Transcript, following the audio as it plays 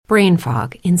brain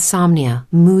fog, insomnia,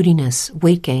 moodiness,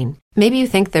 weight gain. Maybe you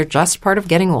think they're just part of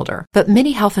getting older, but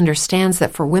MIDI Health understands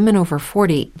that for women over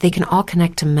 40, they can all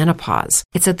connect to menopause.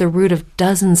 It's at the root of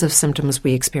dozens of symptoms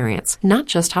we experience, not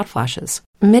just hot flashes.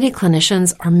 MIDI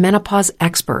clinicians are menopause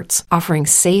experts, offering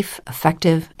safe,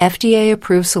 effective,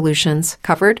 FDA-approved solutions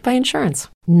covered by insurance.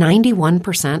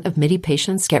 91% of MIDI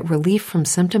patients get relief from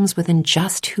symptoms within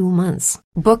just 2 months.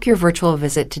 Book your virtual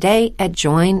visit today at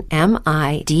joinmidi.com.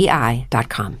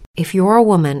 If you're a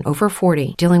woman over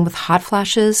 40 dealing with hot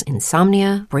flashes,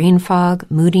 insomnia, brain fog,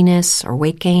 moodiness, or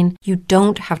weight gain, you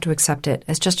don't have to accept it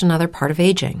as just another part of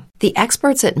aging. The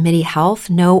experts at MIDI Health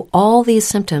know all these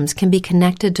symptoms can be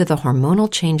connected to the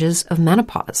hormonal changes of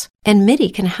menopause. And MIDI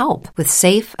can help with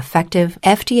safe, effective,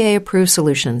 FDA-approved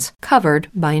solutions covered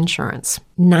by insurance.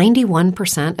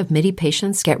 91% of MIDI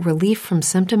patients get relief from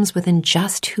symptoms within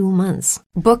just 2 months.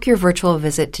 Book your virtual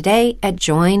visit today at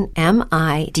joinmidi.com.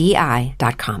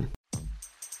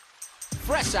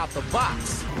 Fresh out the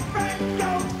box.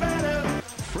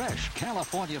 Fresh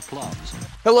California plums.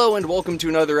 Hello and welcome to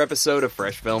another episode of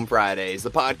Fresh Film Fridays,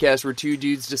 the podcast where two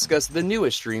dudes discuss the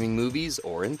newest streaming movies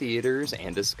or in theaters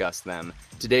and discuss them.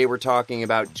 Today we're talking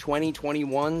about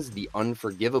 2021's The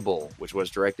Unforgivable, which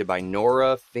was directed by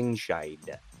Nora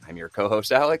Fingscheid. I'm your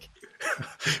co-host, Alec.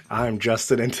 I'm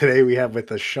Justin, and today we have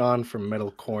with us Sean from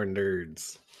Metalcore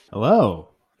Nerds. Hello.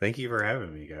 Thank you for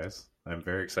having me, guys. I'm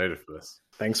very excited for this.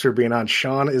 Thanks for being on.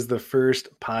 Sean is the first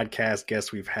podcast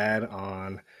guest we've had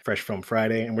on Fresh Film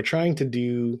Friday, and we're trying to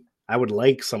do, I would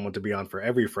like someone to be on for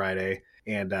every Friday,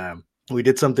 and we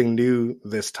did something new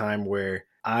this time where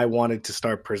I wanted to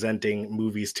start presenting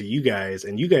movies to you guys,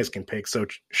 and you guys can pick. So,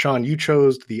 Sean, you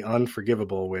chose The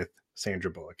Unforgivable with Sandra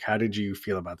Bullock. How did you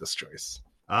feel about this choice?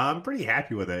 I'm pretty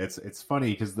happy with it. It's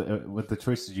funny because with the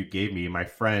choices you gave me, my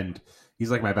friend,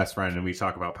 he's like my best friend, and we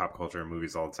talk about pop culture and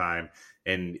movies all the time.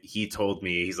 And he told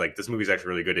me, he's like, this movie's actually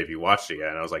really good. Have you watched it yet?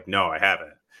 And I was like, no, I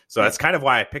haven't. So that's kind of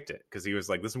why I picked it, because he was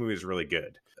like, this movie is really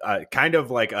good. Kind of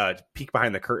like a peek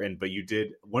behind the curtain, but you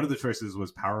did, one of the choices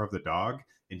was Power of the Dog,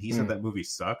 and he said that movie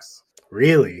sucks.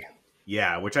 Really?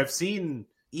 Yeah, which I've seen,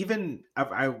 even,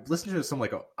 I listened to some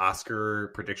like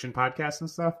Oscar prediction podcasts and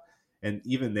stuff, and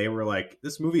even they were like,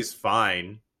 this movie is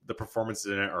fine. The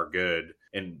performances in it are good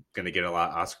and going to get a lot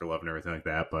of Oscar love and everything like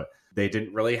that. But they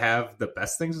didn't really have the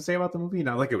best things to say about the movie.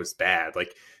 Not like it was bad.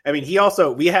 Like, I mean,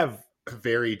 we have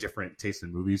very different taste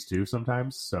in movies too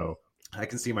sometimes. So I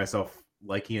can see myself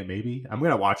liking it maybe. I'm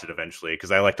going to watch it eventually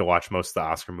because I like to watch most of the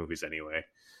Oscar movies anyway.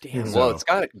 Damn, So, well, it's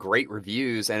got great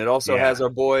reviews, and it also has our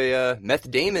boy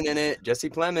Meth Damon in it, Jesse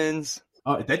Plemons.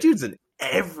 Oh, that dude's in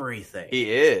everything.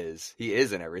 He is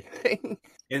in everything.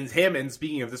 And him, and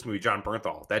speaking of this movie, John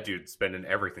Bernthal, that dude's been in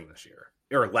everything this year.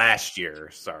 Or last year,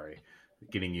 sorry.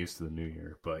 Getting used to the new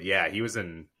year. But yeah, he was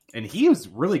in, and he was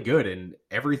really good in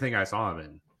everything I saw him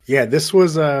in. Yeah, this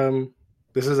is a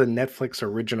Netflix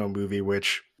original movie,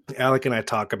 which Alec and I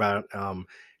talk about.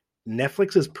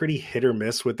 Netflix is pretty hit or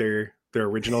miss with their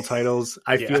original titles.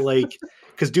 I feel like,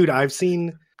 because dude, I've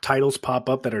seen titles pop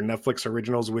up that are Netflix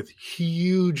originals with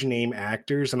huge name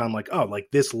actors, and I'm like, oh, like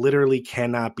this literally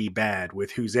cannot be bad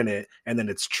with who's in it, and then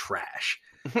it's trash.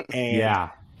 And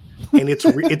and it's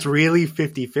really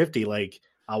 50-50. Like,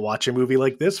 I'll watch a movie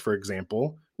like this, for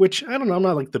example, which I don't know, I'm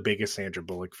not like the biggest Sandra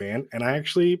Bullock fan, and I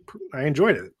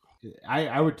enjoyed it.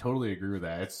 I would totally agree with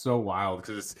that. It's so wild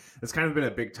because it's kind of been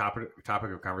a big topic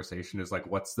of conversation, is like,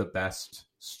 what's the best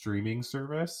streaming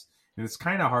service? And it's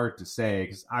kind of hard to say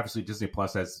because obviously Disney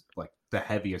Plus has like the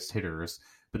heaviest hitters,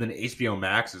 but then HBO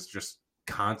Max is just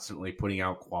constantly putting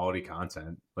out quality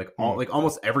content. Like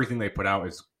almost everything they put out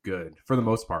is good for the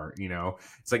most part. You know,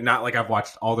 it's like not like I've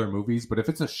watched all their movies, but if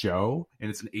it's a show and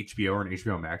it's an HBO or an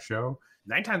HBO Max show,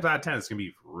 9 times out of 10 it's gonna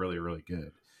be really, really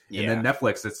good. Yeah. And then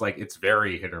Netflix, it's like it's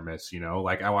very hit or miss. You know,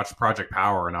 like I watched Project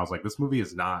Power and I was like, this movie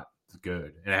is not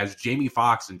good, and it has Jamie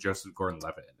Foxx and Joseph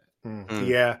Gordon-Levitt in it.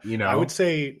 Yeah, you know, I would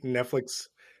say Netflix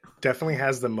definitely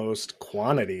has the most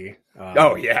quantity. For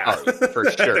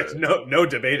sure. There's no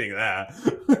debating that.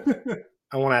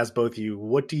 I want to ask both of you,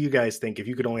 what do you guys think if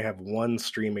you could only have one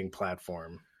streaming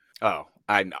platform? Oh,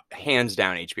 I hands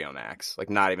down HBO Max. Like,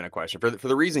 not even a question. For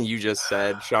the reason you just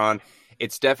said, Sean,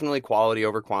 it's definitely quality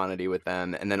over quantity with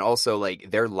them. And then also, like,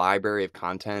 their library of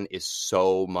content is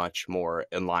so much more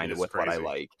in line with what I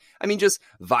like. I mean, just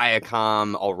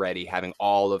Viacom already having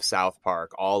all of South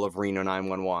Park, all of Reno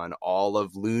 911, all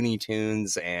of Looney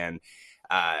Tunes and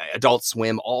Adult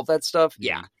Swim, all of that stuff.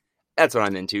 Yeah, that's what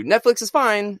I'm into. Netflix is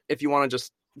fine if you want to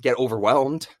just get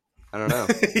overwhelmed. I don't know.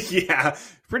 Yeah,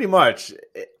 pretty much.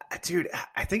 Dude,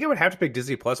 I think I would have to pick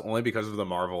Disney Plus only because of the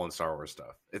Marvel and Star Wars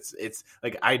stuff. It's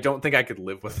like I don't think I could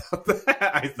live without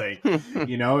that. I think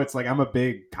it's like I'm a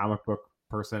big comic book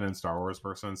person and Star Wars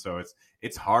person, so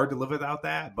it's hard to live without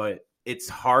that. But it's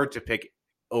hard to pick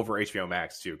over HBO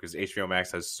Max too, because HBO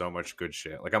Max has so much good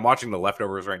shit. Like I'm watching The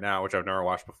Leftovers right now, which I've never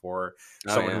watched before.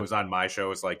 Someone who was on my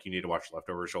show is like, "You need to watch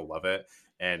Leftovers; you'll love it,"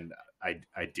 and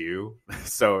I do.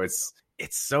 So it's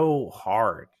so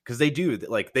hard because they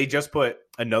just put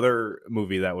another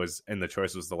movie that was in the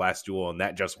choice was The Last Duel, and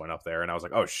that just went up there, and I was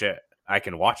like, oh shit, I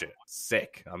can watch it.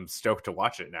 Sick. I'm stoked to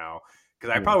watch it now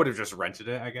because I probably would have just rented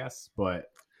it, I guess,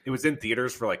 but it was in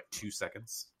theaters for like 2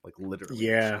 seconds, like literally.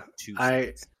 Yeah, 2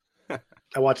 seconds.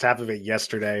 I watched half of it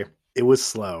yesterday. It was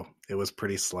slow. It was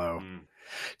pretty slow.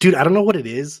 Dude, I don't know what it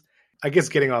is. I guess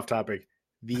getting off topic,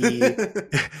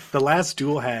 the Last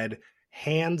Duel had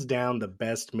hands down the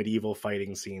best medieval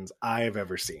fighting scenes I have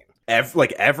ever seen.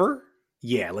 Ever?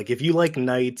 Yeah, like if you like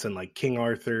knights and like King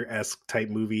Arthur-esque type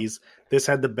movies, this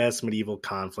had the best medieval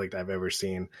conflict I've ever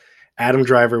seen. Adam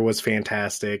Driver was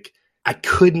fantastic. I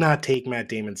could not take Matt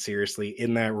Damon seriously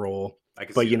in that role,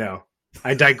 but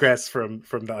I digress from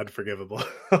the unforgivable.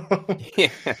 Yeah.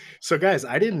 So guys,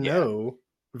 I didn't know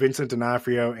Vincent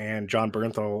D'Onofrio and John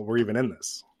Bernthal were even in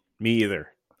this. Me either.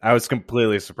 I was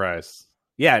completely surprised.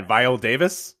 Yeah, and Viola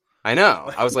Davis. I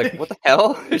know. I was like, what the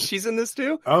hell? She's in this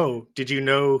too? Oh, did you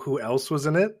know who else was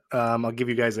in it? I'll give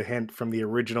you guys a hint from the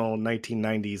original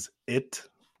 1990s It.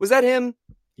 Was that him?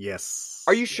 Yes.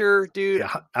 Are you sure, dude?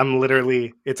 Yeah,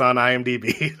 it's on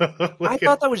IMDb. I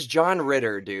thought that was John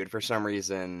Ritter, dude, for some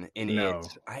reason in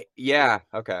It.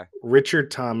 Okay. Richard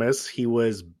Thomas, he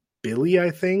was Billy, I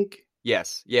think.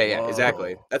 Yes. Yeah,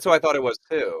 exactly. That's who I thought it was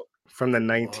too. From the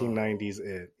 1990s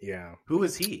It, yeah. Who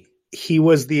was he? He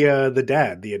was the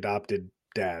dad, the adopted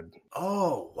dad.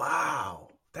 Oh, wow.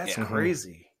 That's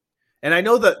crazy. And I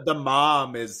know that the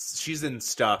mom she's in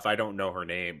stuff. I don't know her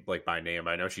name, like by name.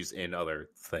 I know she's in other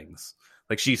things.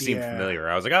 Like she seemed familiar.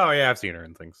 I was like, oh yeah, I've seen her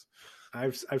in things.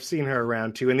 I've seen her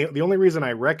around too. And the only reason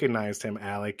I recognized him,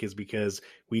 Alec, is because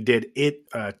we did It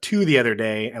 2 the other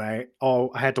day, and I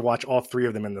had to watch all 3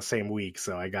 of them in the same week,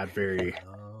 so I got very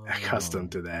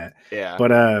accustomed to that. Yeah.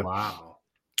 But wow.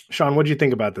 Sean, what did you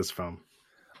think about this film?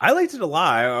 I liked it a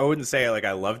lot. I wouldn't say like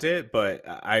I loved it, but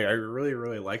I really,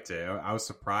 really liked it. I was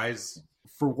surprised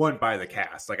for one by the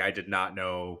cast. Like I did not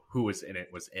know who was in it.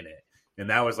 And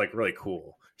that was like really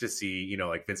cool to see,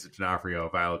 like Vincent D'Onofrio,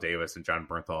 Viola Davis, and John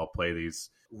Bernthal play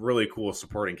these really cool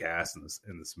supporting cast in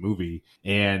this movie.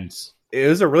 And it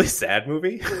was a really sad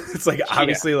movie. It's like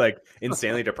obviously like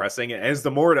insanely depressing. And as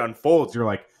the more it unfolds, you're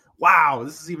like, wow,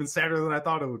 this is even sadder than I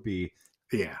thought it would be.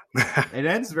 Yeah. It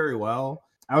ends very well.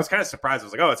 I was kind of surprised. I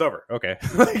was like, oh, it's over. Okay.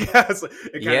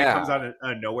 It kind of comes out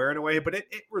of nowhere in a way, but it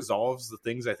resolves the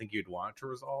things I think you'd want to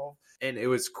resolve. And it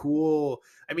was cool.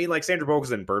 I mean, like Sandra Bullock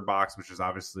was in Bird Box, which is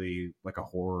obviously like a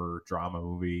horror drama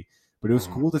movie, but it was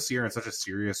cool to see her in such a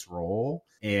serious role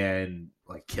and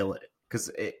like kill it. Because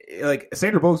like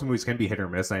Sandra Bullock's movies can be hit or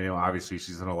miss. I know obviously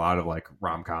she's in a lot of like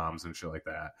rom-coms and shit like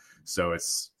that. So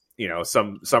it's,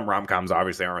 some rom-coms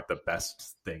obviously aren't the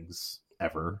best things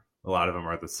ever. A lot of them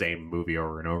are the same movie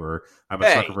over and over. I'm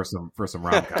a sucker for some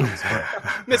rom-coms.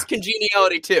 Miss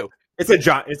Congeniality too. It's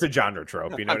a genre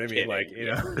trope. You know what I mean? Like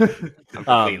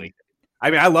I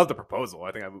mean, I love The Proposal.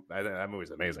 I think that movie's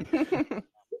amazing.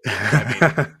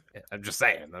 I'm just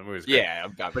saying that movie's great. Yeah,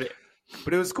 but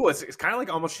it was cool. It's kind of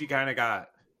like almost she kind of got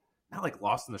not like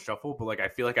lost in the shuffle, but like I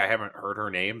feel like I haven't heard her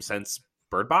name since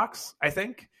Bird Box. I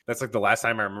think that's like the last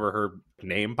time I remember her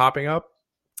name popping up.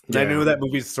 Yeah. I know that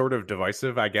movie's sort of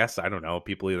divisive, I guess. I don't know.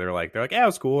 People either they're like, yeah, it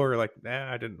was cool, or like,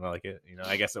 nah, I didn't like it.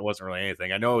 I guess it wasn't really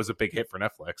anything. I know it was a big hit for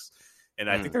Netflix. And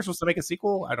I think they're supposed to make a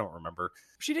sequel. I don't remember.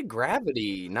 She did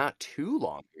Gravity not too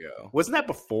long ago. Wasn't that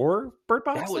before Bird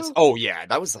Box? That was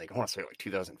that was like I want to say like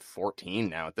 2014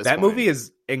 now at this point. That movie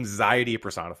is anxiety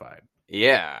personified.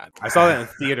 Yeah. I saw that in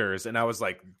theaters and I was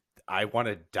like, I want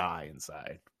to die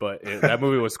inside. But that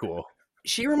movie was cool.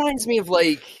 She reminds me of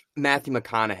like Matthew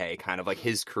McConaughey, kind of like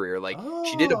his career. Like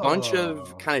she did a bunch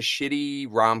of kind of shitty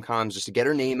rom-coms just to get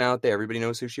her name out there. Everybody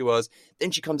knows who she was.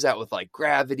 Then she comes out with like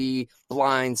Gravity,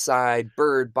 Blind Side,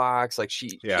 Bird Box. Like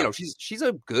she's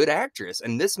a good actress.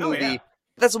 And this movie,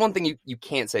 that's the one thing you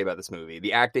can't say about this movie.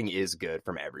 The acting is good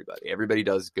from everybody. Everybody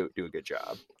does do a good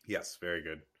job. Yes, very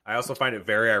good. I also find it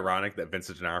very ironic that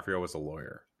Vincent D'Onofrio was a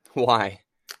lawyer. Why?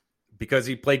 Because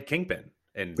he played Kingpin.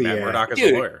 And Matt Murdock is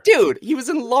a lawyer. Dude, he was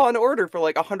in Law and Order for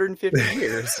like 150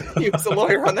 years. He was a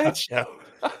lawyer on that show.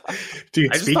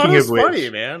 Dude, I just thought it was funny,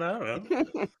 man. I don't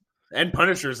know. And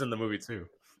Punisher's in the movie too.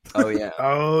 Oh yeah.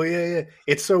 Oh yeah.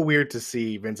 It's so weird to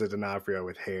see Vincent D'Onofrio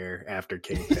with hair after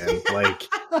Kingpin. Like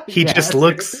he just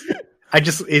looks.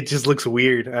 It just looks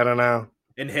weird. I don't know.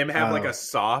 And him have like a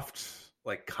soft,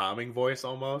 like calming voice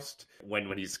almost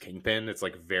when he's Kingpin. It's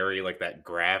like very like that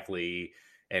gravelly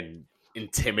and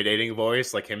intimidating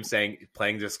voice. Like him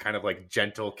playing this kind of like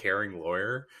gentle, caring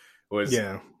lawyer was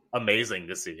amazing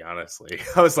to see. Honestly,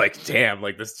 I was like, damn,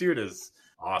 like this dude is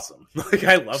awesome. Like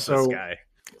I love this guy.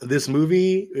 This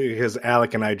movie, because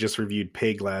Alec and I just reviewed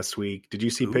Pig last week. Did you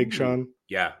see Pig, Sean?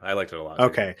 Yeah, I liked it a lot.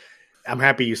 Okay. I'm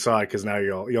happy you saw it because now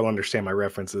you'll understand my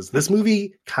references. This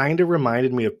movie kind of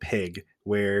reminded me of Pig,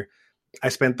 where I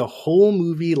spent the whole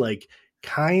movie like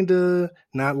kind of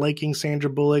not liking Sandra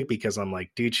Bullock because I'm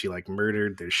like, dude, she like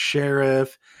murdered the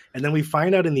sheriff. And then we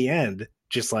find out in the end,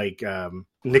 just like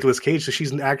Nicolas Cage, so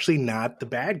she's actually not the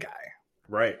bad guy.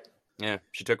 Right. Yeah,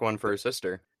 she took one for her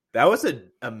sister. That was an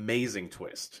amazing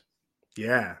twist.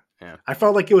 Yeah. I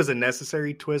felt like it was a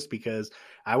necessary twist because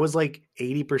I was like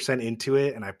 80% into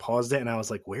it and I paused it and I was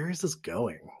like, where is this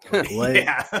going? Like, what?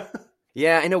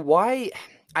 Yeah, I know why.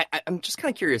 I'm just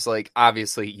kind of curious. Like,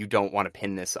 obviously, you don't want to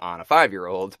pin this on a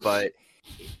 5-year-old, but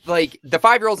like the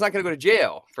 5-year-old's not going to go to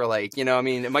jail for like, you know, I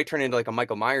mean, it might turn into like a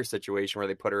Michael Myers situation where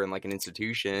they put her in like an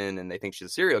institution and they think she's a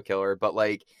serial killer. But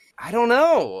like, I don't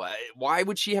know. Why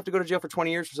would she have to go to jail for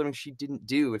 20 years for something she didn't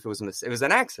do if it was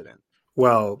an accident?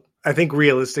 Well, I think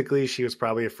realistically, she was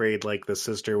probably afraid like the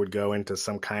sister would go into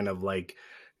some kind of like,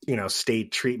 you know,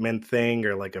 state treatment thing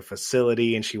or like a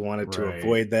facility, and she wanted to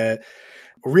avoid that.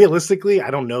 Realistically, I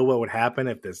don't know what would happen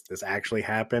if this actually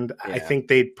happened. Yeah. I think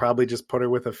they'd probably just put her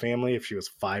with a family if she was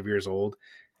 5 years old.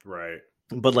 Right.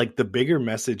 But like the bigger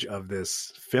message of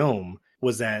this film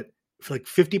was that like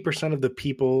 50% of the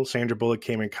people Sandra Bullock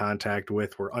came in contact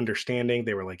with were understanding.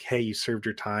 They were like, hey, you served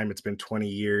your time. It's been 20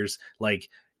 years. Like,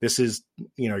 this is,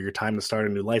 you know, your time to start a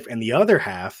new life. And the other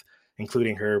half,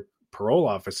 including her parole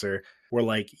officer, were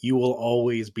like, you will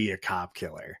always be a cop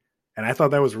killer. And I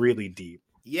thought that was really deep.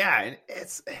 Yeah, and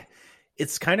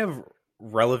it's kind of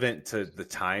relevant to the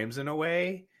times in a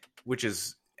way, which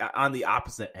is on the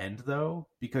opposite end, though,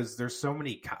 because there's so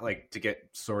many, like, to get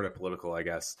sort of political, I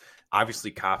guess. Obviously,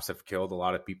 cops have killed a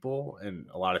lot of people, and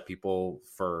a lot of people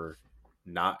for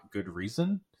not good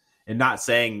reason. And not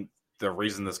saying the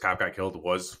reason this cop got killed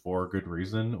was for good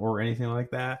reason or anything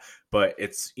like that, but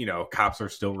it's, you know, cops are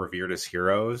still revered as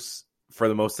heroes for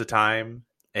the most of the time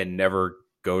and never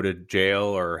go to jail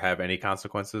or have any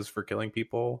consequences for killing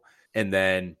people. And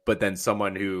then, but then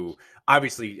someone who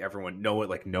obviously everyone no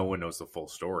one knows the full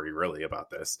story really about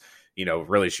this. You know,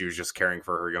 really she was just caring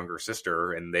for her younger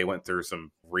sister, and they went through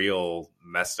some real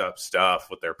messed up stuff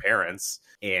with their parents.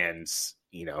 And,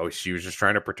 you know, she was just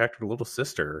trying to protect her little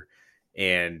sister,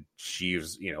 and she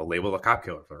was, you know, labeled a cop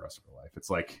killer for the rest of her life. It's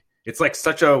like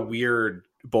such a weird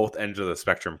both ends of the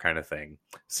spectrum kind of thing,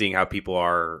 seeing how people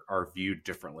are viewed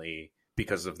differently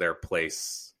because of their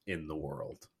place in the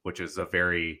world, which is a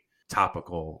very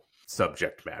topical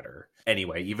subject matter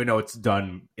anyway, even though it's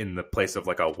done in the place of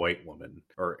like a white woman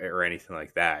or anything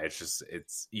like that.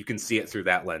 It's you can see it through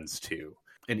that lens too.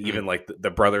 And even like the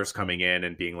brothers coming in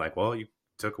and being like, well, you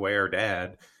took away our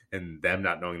dad, and them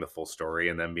not knowing the full story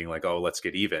and them being like, oh, let's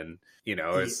get even, you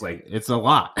know, it's like, it's a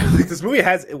lot. Like, this movie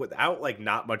has it without like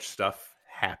not much stuff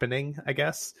happening, I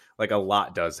guess. Like a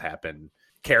lot does happen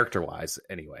character wise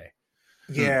anyway.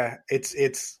 Yeah,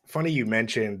 it's funny you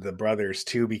mentioned the brothers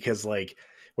too, because like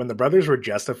when the brothers were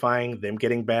justifying them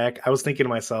getting back, I was thinking to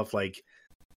myself, like,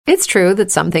 it's true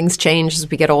that some things change as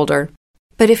we get older.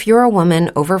 But if you're a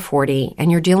woman over 40 and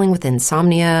you're dealing with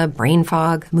insomnia, brain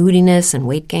fog, moodiness, and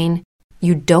weight gain,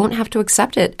 you don't have to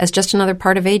accept it as just another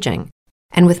part of aging.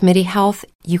 And with MIDI Health,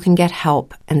 you can get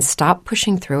help and stop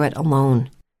pushing through it alone.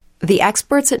 The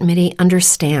experts at MIDI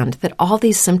understand that all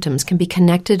these symptoms can be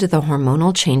connected to the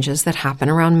hormonal changes that happen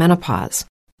around menopause,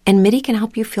 and MIDI can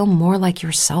help you feel more like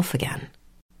yourself again.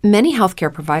 Many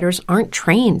healthcare providers aren't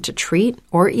trained to treat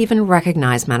or even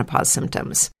recognize menopause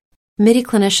symptoms. MIDI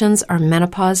clinicians are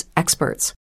menopause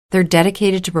experts. They're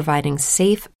dedicated to providing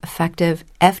safe, effective,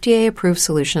 FDA-approved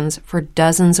solutions for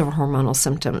dozens of hormonal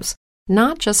symptoms,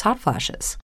 not just hot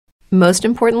flashes. Most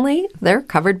importantly, they're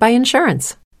covered by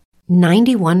insurance.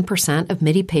 91% of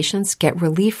MIDI patients get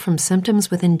relief from symptoms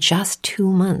within just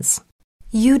 2 months.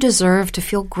 You deserve to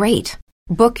feel great.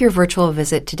 Book your virtual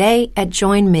visit today at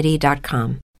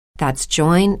joinmidi.com. That's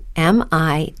joinmidi.com.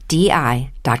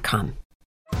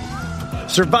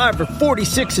 Survivor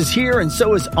 46 is here, and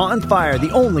so is On Fire,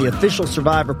 the only official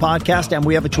Survivor podcast, and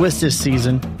we have a twist this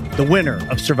season. The winner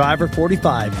of Survivor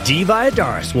 45, Dee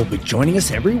Valladares, will be joining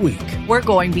us every week. We're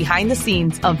going behind the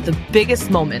scenes of the biggest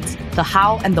moments, the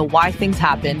how and the why things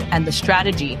happen, and the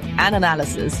strategy and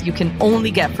analysis you can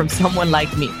only get from someone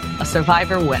like me, a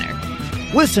Survivor winner.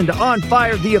 Listen to On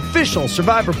Fire, the official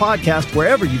Survivor podcast,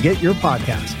 wherever you get your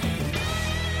podcast.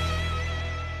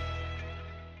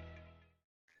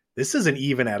 This isn't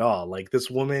even at all. Like,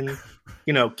 this woman,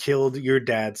 killed your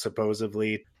dad,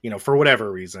 supposedly, for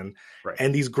whatever reason. Right.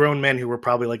 And these grown men who were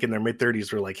probably like in their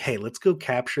mid-30s were like, hey, let's go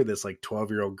capture this like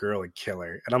 12-year-old girl and kill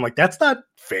her. And I'm like, that's not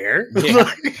fair.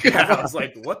 Yeah. Yeah, I was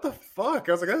like, what the fuck?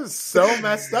 I was like, that is so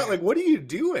messed up. Like, what are you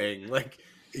doing? Like,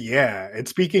 yeah. And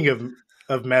speaking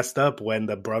of messed up, when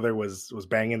the brother was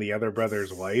banging the other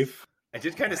brother's wife, I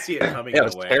did kind of see it coming. Yeah,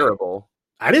 it was terrible.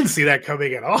 I didn't see that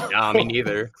coming at all. No, me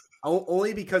neither.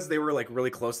 Only because they were like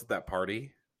really close at that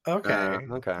party. Okay.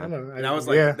 Okay. And I was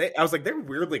like, they're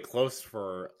weirdly close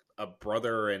for a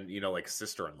brother and like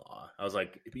sister-in-law. I was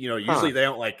like, usually they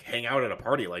don't like hang out at a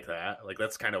party like that. Like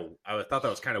that's kind of, I thought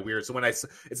that was kind of weird. So when it's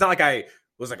not like I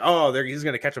was like, oh, he's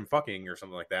gonna catch him fucking or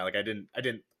something like that. Like I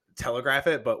didn't telegraph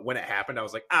it, but when it happened, I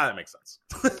was like, that makes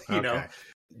sense. you know.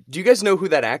 Do you guys know who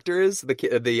that actor is?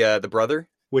 The brother.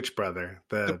 Which brother?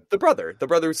 The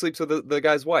brother who sleeps with the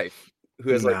guy's wife,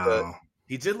 who has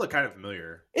He did look kind of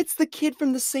familiar. It's the kid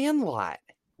from The Sandlot.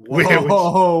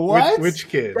 Which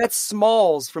kid? That's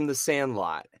Smalls from The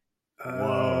Sandlot.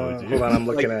 Whoa, dude. Hold on, I'm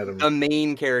looking at him. The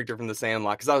main character from The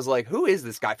Sandlot. Because I was like, who is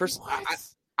this guy? First,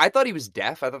 I thought he was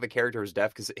deaf. I thought the character was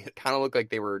deaf because it kind of looked like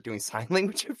they were doing sign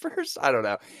language at first. I don't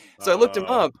know. So I looked him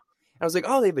up. I was like,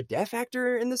 oh, they have a deaf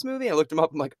actor in this movie? I looked him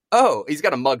up. I'm like, oh, he's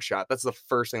got a mugshot. That's the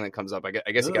first thing that comes up. I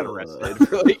guess he got arrested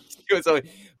for doing something.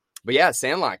 But yeah,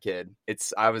 Sandlot kid.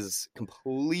 I was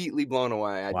completely blown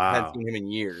away. I hadn't seen him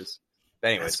in years. But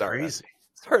anyway, that's sorry. Crazy.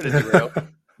 Sorry to derail.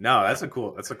 No, that's a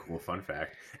cool fun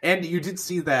fact. And you did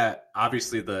see that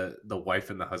obviously the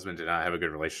wife and the husband did not have a good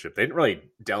relationship. They didn't really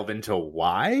delve into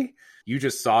why. You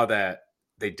just saw that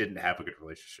they didn't have a good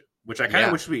relationship, which I kind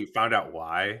of wish we found out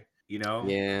why.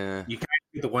 Yeah. You kind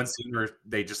of get the one scene where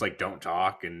they just like don't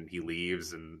talk and he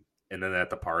leaves and then at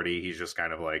the party he's just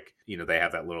kind of like, they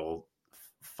have that little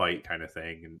fight kind of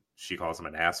thing and she calls him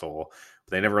an asshole,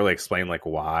 but they never really explain like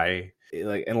why,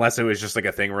 like unless it was just like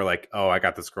a thing where like, oh, I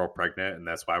got this girl pregnant and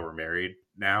that's why we're married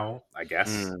now, I guess.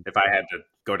 If I had to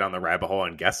go down the rabbit hole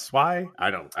and guess why,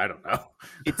 I don't know.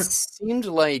 It seemed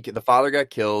like the father got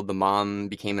killed, the mom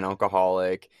became an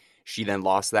alcoholic, she then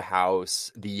lost the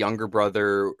house, the younger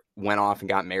brother went off and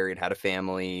got married, had a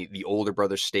family, the older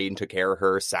brother stayed and took care of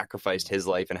her, sacrificed his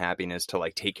life and happiness to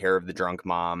like take care of the drunk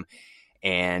mom.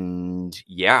 And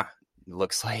yeah, it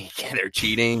looks like they're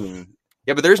cheating.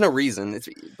 Yeah, but there's no reason.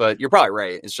 But you're probably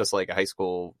right. It's just like a high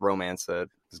school romance that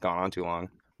has gone on too long.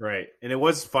 Right. And it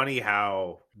was funny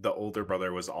how the older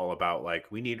brother was all about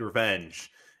like, we need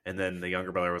revenge. And then the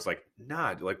younger brother was like,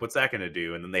 nah, like, what's that going to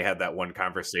do? And then they had that one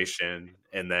conversation.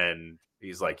 And then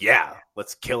he's like, yeah,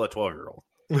 let's kill a 12-year-old.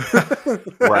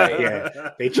 Right. Yeah.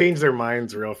 They changed their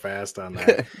minds real fast on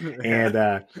that.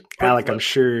 And Alec, I'm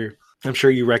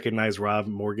sure you recognize Rob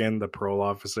Morgan, the parole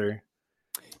officer.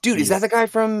 Dude, is that the guy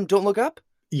from Don't Look Up?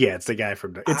 Yeah, it's the guy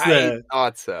from... I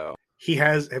thought so. He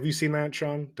has... Have you seen that,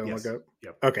 Sean? Don't Look Up?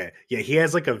 Yep. Okay. Yeah, he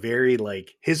has like a very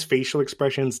like... His facial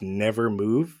expressions never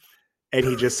move. And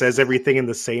he just says everything in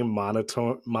the same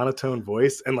monotone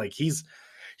voice. And like he's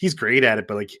great at it,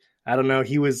 but like... I don't know.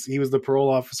 He was the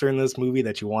parole officer in this movie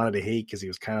that you wanted to hate because he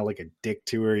was kind of like a dick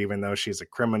to her, even though she's a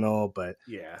criminal. But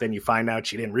then you find out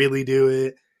she didn't really do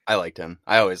it. I liked him.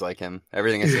 I always like him.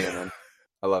 Everything I see him in.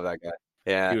 I love that guy.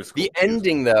 Yeah. Cool. The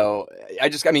ending, though,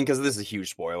 because this is a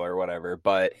huge spoiler or whatever,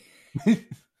 but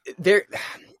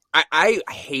I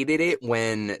hated it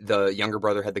when the younger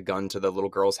brother had the gun to the little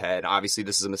girl's head. Obviously,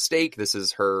 this is a mistake. This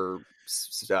is her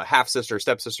half-sister,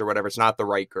 stepsister, whatever. It's not the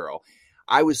right girl.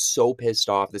 I was so pissed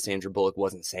off that Sandra Bullock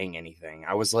wasn't saying anything.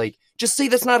 I was like, just say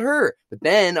that's not her. But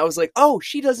then I was like, oh,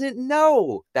 she doesn't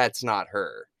know that's not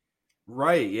her.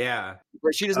 Right, yeah.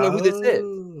 She doesn't know who this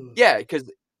is. Yeah,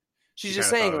 because she's just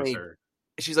saying, like,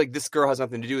 she's like, this girl has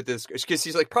nothing to do with this. Because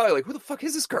she's like, probably like, who the fuck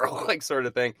is this girl? Like, sort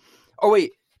of thing. Oh,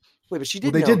 wait, but she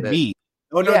did know. They did meet.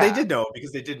 Oh, no, they did know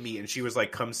because they did meet. And she was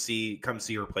like, come see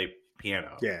her play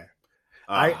piano. Yeah.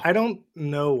 I don't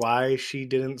know why she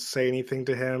didn't say anything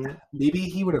to him. Maybe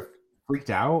he would have freaked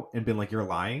out and been like, you're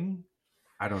lying.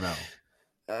 I don't know.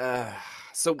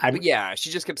 But yeah, she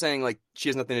just kept saying like, she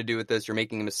has nothing to do with this. You're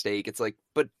making a mistake. It's like,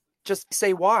 but just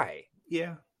say why.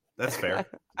 Yeah, that's fair.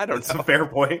 I don't know. That's a fair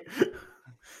point.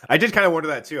 I did kind of wonder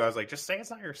that too. I was like, just say it's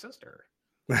not your sister.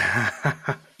 Yeah,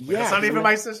 It's not even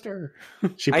my sister.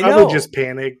 She I probably know. just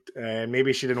panicked.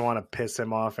 Maybe she didn't want to piss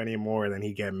him off anymore. Then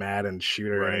he'd get mad and shoot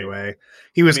her Right. anyway.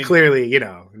 He was I mean- clearly,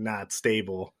 not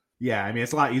stable. Yeah, I mean,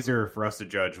 it's a lot easier for us to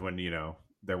judge when,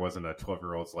 there wasn't a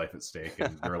 12-year-old's life at stake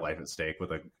and your life at stake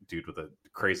with a dude with a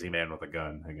crazy man with a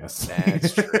gun, I guess.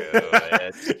 That's true.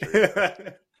 That's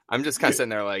true. I'm just kind of sitting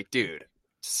there like, dude,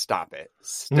 stop it.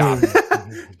 Stop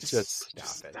it. Just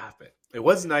stop it. It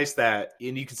was nice that,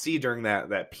 and you can see during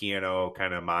that piano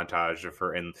kind of montage of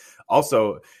her, and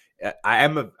also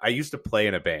I used to play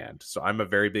in a band, so I'm a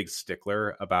very big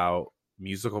stickler about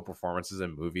musical performances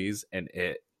in movies and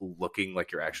it looking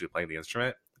like you're actually playing the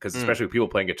instrument, because especially with people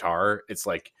playing guitar, it's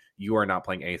like you are not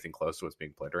playing anything close to what's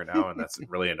being played right now, and that's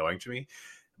really annoying to me.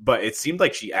 But it seemed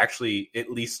like she actually at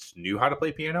least knew how to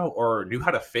play piano or knew how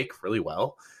to fake really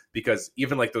well, because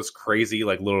even like those crazy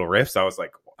like little riffs, I was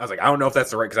like, I don't know if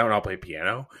that's the right, because I don't know how to play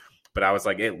piano, but I was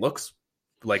like, it looks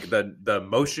like the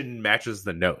motion matches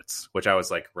the notes, which I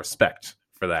was like, respect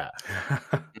for that.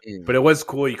 But it was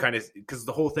cool. You kind of, because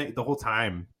the whole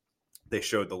time they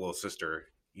showed the little sister,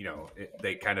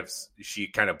 she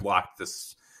kind of blocked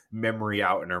this memory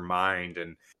out in her mind,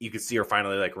 and you could see her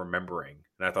finally like remembering,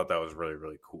 and I thought that was really,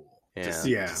 really cool to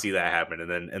see that happen,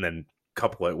 and then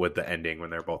couple it with the ending when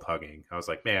they're both hugging. I was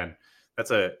like, man,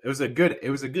 it was a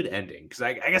good ending, because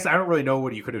I guess I don't really know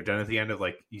what you could have done at the end of,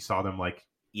 like, you saw them like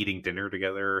eating dinner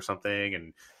together or something,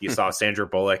 and you saw Sandra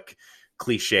Bullock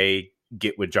cliche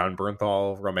get with John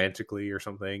Bernthal romantically or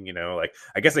something, like,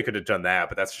 I guess they could have done that,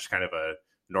 but that's just kind of a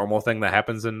normal thing that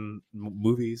happens in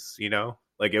movies,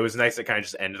 like, it was nice it kind of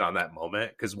just ended on that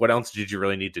moment, because what else did you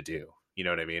really need to do? You know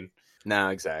what I mean? No,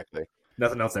 exactly.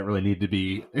 Nothing else that really needed to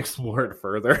be explored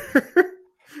further.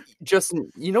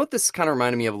 Justin, you know what this kind of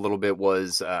reminded me of a little bit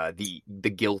was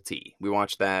the Guilty. We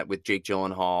watched that with Jake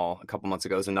Gyllenhaal a couple months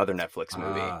ago. It was another Netflix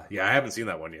movie. Yeah, I haven't seen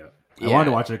that one yet. I wanted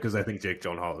to watch it because I think Jake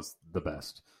Gyllenhaal is the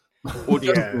best. Well,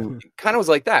 Justin, it kind of was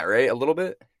like that, right? A little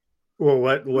bit. Well,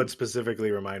 what specifically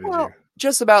reminded you?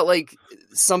 Just about like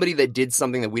somebody that did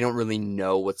something that we don't really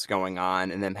know what's going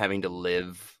on, and them having to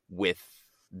live with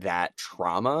that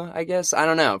trauma, I guess. I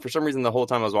don't know. For some reason, the whole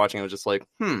time I was watching, I was just like,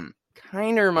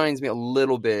 kind of reminds me a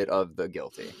little bit of The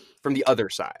Guilty from the other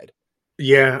side.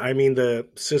 Yeah, I mean, the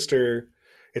sister,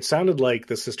 it sounded like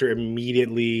the sister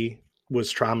immediately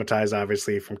was traumatized,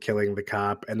 obviously, from killing the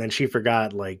cop. And then she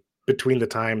forgot, like, between the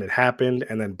time it happened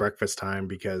and then breakfast time,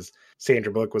 because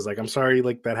Sandra Bullock was like, I'm sorry,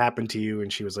 like, that happened to you.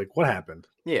 And she was like, what happened?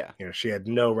 Yeah. She had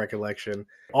no recollection.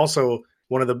 Also,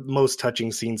 one of the most touching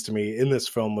scenes to me in this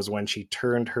film was when she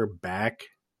turned her back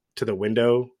to the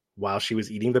window while she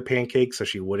was eating the pancake so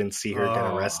she wouldn't see her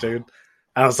get arrested.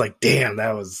 I was like, damn,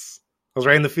 I was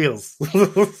right in the feels.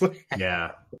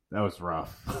 Yeah, that was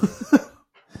rough.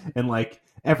 And like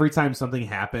every time something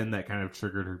happened that kind of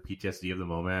triggered her PTSD of the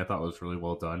moment, I thought was really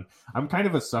well done. I'm kind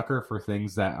of a sucker for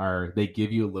things that they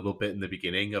give you a little bit in the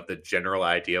beginning of the general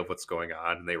idea of what's going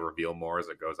on, and they reveal more as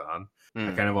it goes on.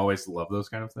 I kind of always love those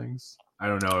kind of things. I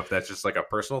don't know if that's just like a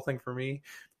personal thing for me.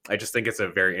 I just think it's a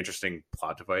very interesting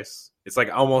plot device. It's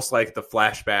like almost like the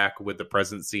flashback with the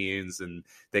present scenes, and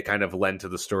they kind of lend to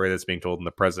the story that's being told in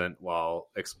the present while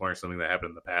exploring something that happened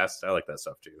in the past. I like that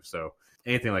stuff too. So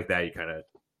anything like that, you kind of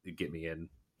get me in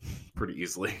pretty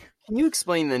easily. Can you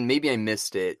explain then? Maybe I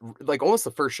missed it. Like almost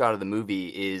the first shot of the movie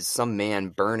is some man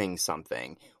burning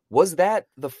something. Was that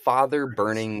the father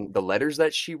burning the letters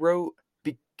that she wrote?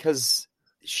 Because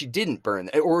she didn't burn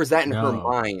that, or was that in her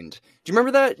mind? Do you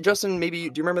remember that, Justin? Maybe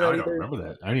do you remember that? I don't remember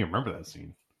that. I don't even remember that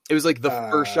scene. It was like the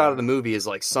first shot of the movie is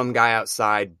like some guy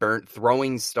outside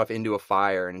throwing stuff into a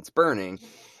fire and it's burning,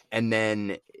 and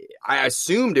then I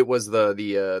assumed it was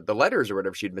the letters or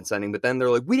whatever she'd been sending, but then they're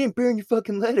like, we didn't burn your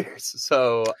fucking letters.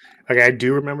 So okay, I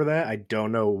do remember that. I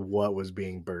don't know what was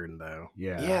being burned though.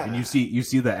 Yeah. And you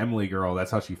see the Emily girl. That's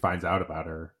how she finds out about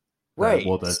her. Right.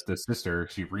 Well, the sister,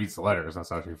 she reads the letters. That's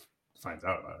how she finds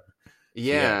out about her.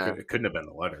 Yeah. It couldn't have been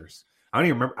the letters. I don't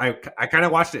even remember. I kind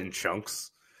of watched it in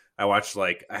chunks. I watched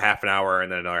like a half an hour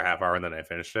and then another half hour and then I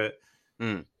finished it.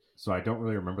 So I don't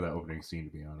really remember that opening scene,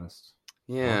 to be honest.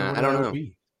 Yeah, I don't know.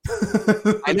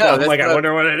 I know. I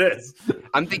wonder what it is.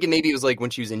 I'm thinking maybe it was like when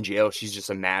she was in jail, she's just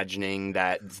imagining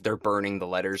that they're burning the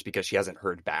letters because she hasn't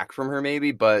heard back from her,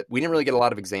 maybe. But we didn't really get a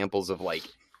lot of examples of like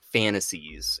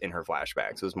fantasies in her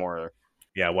flashbacks. It was more,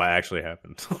 what actually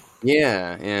happened.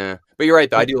 Yeah. But you're right,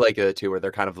 though. I do like it too, where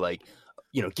they're kind of like,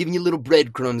 giving you little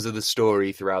breadcrumbs of the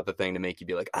story throughout the thing to make you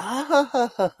be like, Yeah,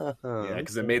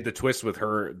 because it made the twist with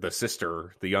her,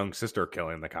 the young sister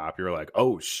killing the cop. You're like,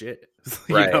 oh shit.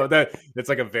 Right. That it's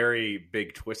like a very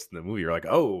big twist in the movie. You're like,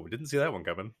 oh, didn't see that one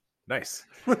coming. Nice.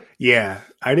 Yeah,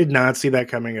 I did not see that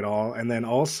coming at all. And then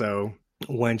also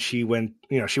when she went,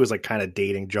 she was like kind of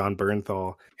dating John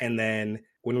Bernthal. And then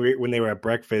when they were at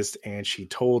breakfast and she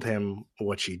told him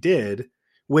what she did,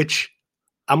 which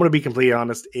I'm going to be completely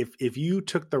honest, if you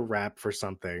took the rap for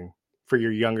something for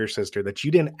your younger sister that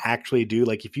you didn't actually do,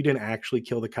 like if you didn't actually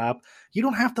kill the cop, you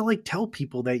don't have to like tell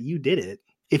people that you did it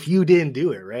if you didn't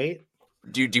do it, right?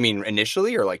 Do you mean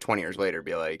initially or like 20 years later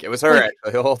be like, it was her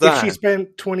actually the whole time? If she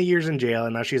spent 20 years in jail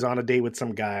and now she's on a date with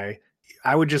some guy,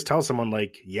 I would just tell someone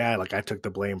like, yeah, like I took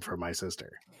the blame for my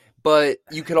sister. But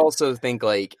you could also think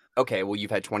like, okay, well,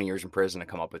 you've had 20 years in prison to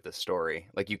come up with this story.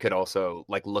 Like you could also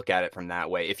like look at it from that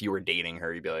way. If you were dating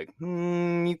her, you'd be like,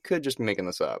 you could just be making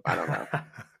this up. I don't know.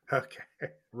 Okay.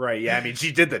 Right. Yeah. I mean,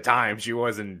 she did the time. She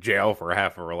was in jail for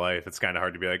half of her life. It's kind of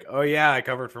hard to be like, oh yeah, I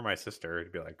covered for my sister. To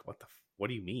be like, what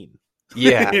do you mean?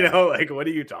 Yeah. Like, what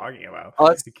are you talking about?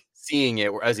 Us seeing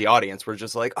it as the audience, we're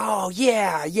just like, oh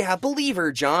yeah, believe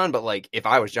her, John. But like, if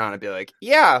I was John, I'd be like,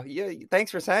 yeah,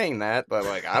 thanks for saying that. But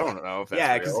like, I don't know if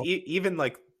that's because real. even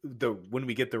like when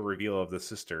we get the reveal of the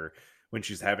sister, when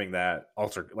she's having that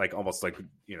almost like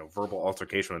verbal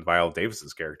altercation with Viola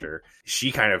Davis's character,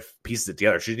 she kind of pieces it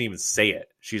together. She didn't even say it.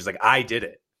 She's like, I did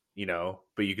it,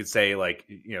 but you could say like,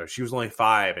 she was only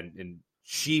 5 and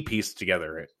she pieced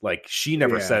together it. Like she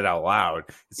never said it out loud.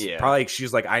 It's probably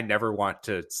she's like, I never want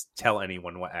to tell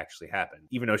anyone what actually happened,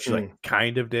 even though she like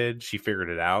kind of did. She figured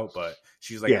it out, but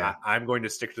she's like, I'm going to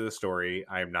stick to the story.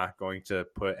 I'm not going to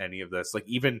put any of this. Like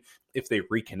even if they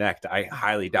reconnect, I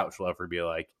highly doubt she'll ever be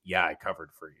like, yeah, I covered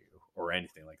for you or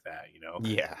anything like that.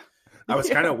 Yeah. I was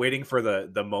kind of waiting for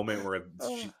the moment where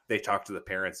they talk to the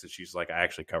parents and she's like, I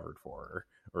actually covered for her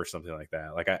or something like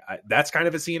that. Like I that's kind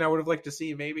of a scene I would have liked to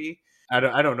see. Maybe I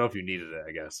don't know if you needed it.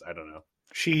 I guess I don't know.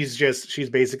 She's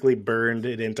basically burned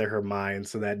it into her mind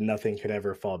so that nothing could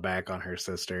ever fall back on her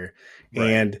sister. Right.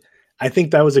 And I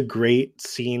think that was a great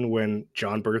scene when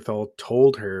John Bernthal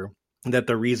told her that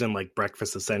the reason like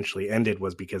breakfast essentially ended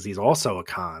was because he's also a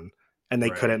con, and they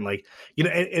couldn't like and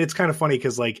it's kind of funny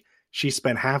because like she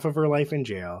spent half of her life in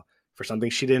jail for something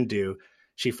she didn't do.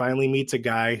 She finally meets a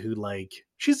guy who like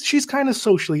she's kind of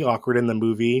socially awkward in the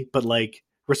movie, but like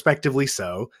respectively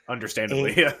so.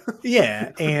 Understandably, and,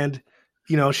 yeah. And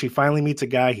she finally meets a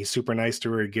guy. He's super nice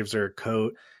to her. He gives her a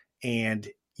coat, and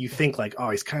you think like,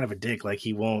 oh, he's kind of a dick. Like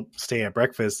he won't stay at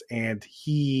breakfast. And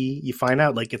you find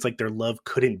out like it's like their love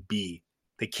couldn't be.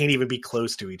 They can't even be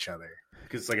close to each other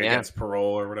because it's like against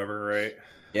parole or whatever, right?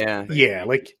 Yeah, yeah.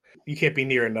 Like you can't be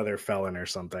near another felon or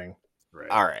something. Right.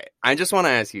 All right. I just want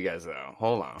to ask you guys though.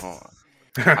 Hold on.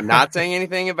 I'm not saying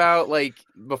anything about like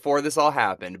before this all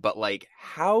happened, but like,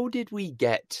 how did we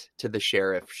get to the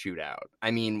sheriff shootout?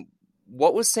 I mean,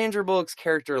 what was Sandra Bullock's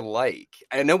character like?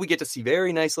 I know we get to see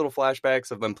very nice little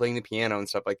flashbacks of them playing the piano and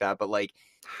stuff like that, but like,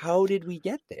 how did we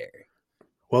get there?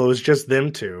 Well, it was just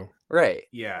them two. Right.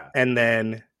 Yeah. And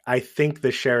then I think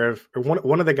the sheriff, or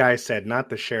one of the guys said, not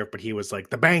the sheriff, but he was like,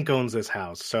 the bank owns this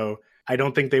house. So I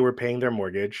don't think they were paying their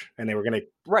mortgage and they were going to.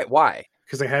 Right. Why?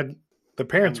 Because the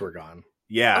parents were gone.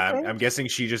 Yeah. Okay. I'm guessing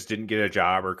she just didn't get a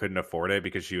job or couldn't afford it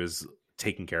because she was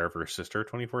taking care of her sister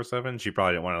 24/7. She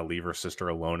probably didn't want to leave her sister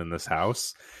alone in this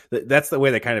house. That's the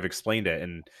way they kind of explained it.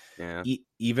 And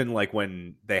even like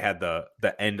when they had the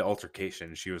end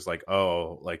altercation, she was like,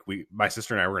 oh, like my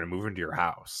sister and I were going to move into your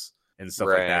house and stuff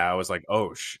like that. I was like,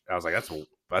 oh, I was like,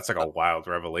 that's like a wild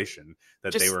revelation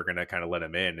that they were going to kind of let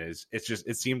him in.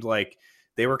 It seemed like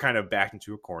they were kind of backed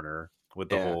into a corner with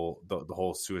the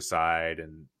whole suicide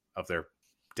and of their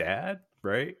dad,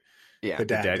 right? Yeah, the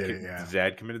dad the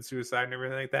dad committed suicide and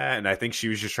everything like that. And I think she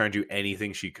was just trying to do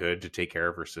anything she could to take care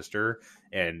of her sister,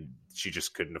 and she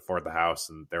just couldn't afford the house.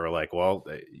 And they were like, well,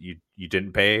 you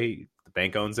didn't pay, the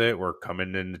bank owns it, we're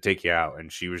coming in to take you out.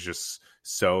 And she was just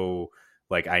so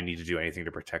like, I need to do anything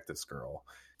to protect this girl.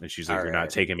 And she's like, you're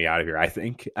not taking me out of here. I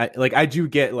think I do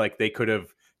get like they could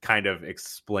have kind of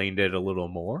explained it a little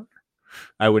more.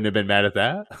 I wouldn't have been mad at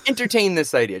that. Entertain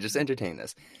this idea. Just entertain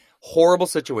this. Horrible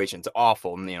situations,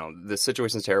 awful. The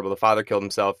situation's terrible. The father killed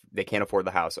himself. They can't afford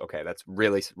the house. Okay, that's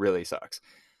really, really sucks.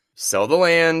 Sell the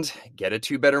land, get a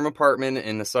 2-bedroom apartment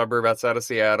in the suburb outside of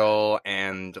Seattle,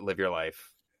 and live your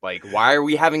life. Like, why are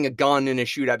we having a gun in a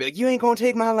shootout? Be like, you ain't gonna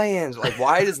take my land. Like,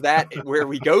 why is that where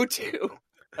we go to?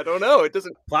 I don't know. It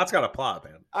doesn't. Plot's got a plot,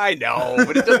 man. I know,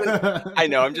 but it doesn't. I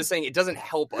know. I'm just saying it doesn't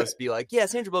help us be like, yeah,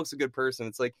 Sandra Bullock's a good person.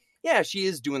 It's like, yeah, she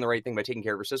is doing the right thing by taking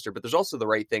care of her sister, but there's also the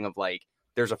right thing of like,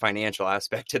 there's a financial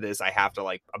aspect to this. I have to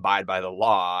like abide by the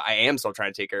law. I am still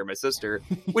trying to take care of my sister,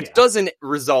 which doesn't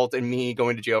result in me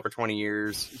going to jail for 20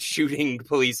 years, shooting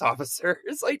police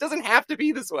officers. Like, it doesn't have to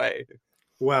be this way.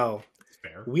 Well,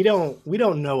 Fair. we don't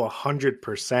know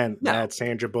 100% No. that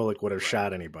Sandra Bullock would have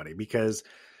shot anybody because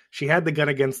she had the gun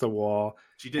against the wall.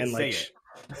 She did And, say like, it.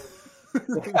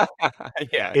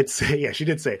 Yeah. She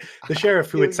did say the sheriff,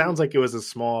 who it sounds like it was a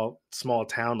small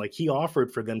town, like he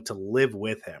offered for them to live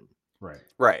with him,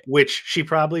 Right. which she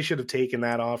probably should have taken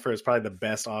that offer. It's probably the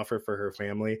best offer for her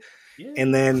family. Yeah.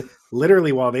 And then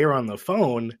literally while they were on the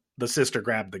phone, the sister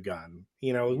grabbed the gun.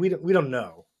 You know, we don't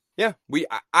know. Yeah.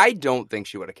 I don't think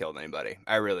she would have killed anybody.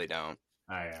 I really don't.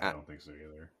 I don't think so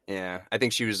either. Yeah. I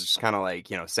think she was just kind of like,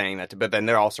 saying that, but then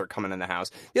they're all start coming in the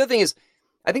house. The other thing is,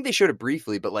 I think they showed it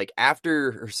briefly, but like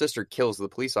after her sister kills the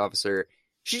police officer,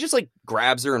 she just like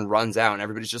grabs her and runs out, and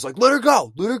everybody's just like, let her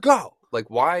go. Like,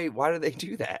 why do they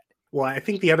do that? Well, I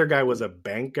think the other guy was a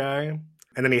bank guy,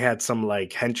 and then he had some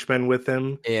like henchmen with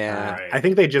him. Yeah. Right. I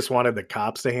think they just wanted the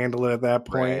cops to handle it at that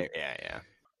point. Right. Yeah.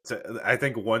 So I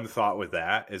think one thought with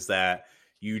that is that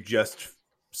you just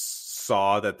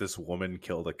saw that this woman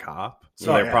killed a cop.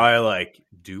 So Yeah. they're probably like,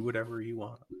 do whatever you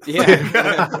want.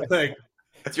 Yeah. Like,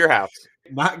 It's your house.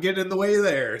 not get in the way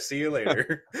there. See you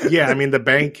later. Yeah, I mean the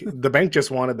bank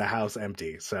just wanted the house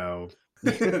empty. So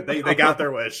they got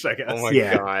their wish, I guess. Oh my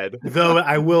Yeah. God. though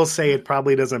I will say it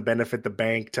probably doesn't benefit the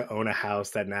bank to own a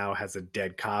house that now has a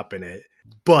dead cop in it.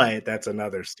 But that's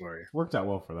another story. Worked out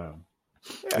well for them.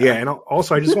 Yeah, and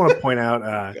also I just want to point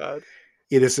out God.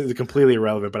 this is completely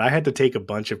irrelevant, but I had to take a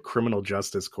bunch of criminal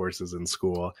justice courses in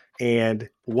school. And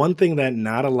one thing that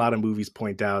not a lot of movies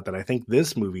point out that I think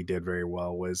this movie did very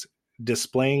well was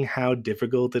displaying how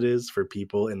difficult it is for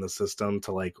people in the system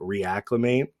to like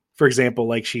reacclimate. For example,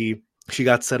 like she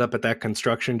got set up at that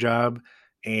construction job,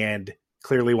 and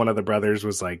clearly one of the brothers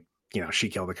was like, she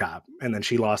killed a cop, and then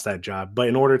she lost that job. But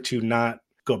in order to not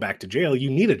go back to jail, you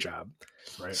need a job.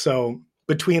 Right. So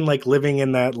between like living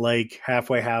in that like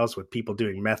halfway house with people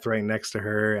doing meth right next to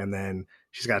her, and then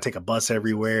she's got to take a bus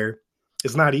everywhere,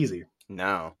 it's not easy.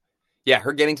 No. Yeah,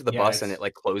 her getting to the Yeah, bus and it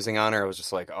like closing on her, I was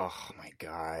just like, oh my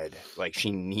God. Like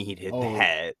she needed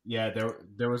that. Yeah,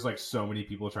 there was like so many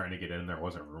people trying to get in, there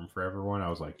wasn't room for everyone. I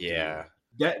was like, Yeah.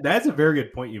 That's a very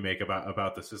good point you make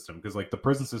about the system, because like the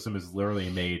prison system is literally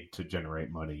made to generate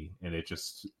money, and it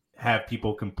just have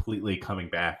people completely coming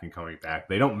back.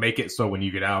 They don't make it so when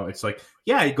you get out, it's like,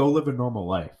 yeah, you go live a normal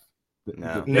life.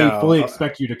 No. They fully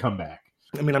expect you to come back.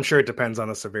 I mean, I'm sure it depends on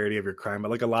the severity of your crime,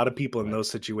 but like a lot of people in those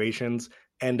situations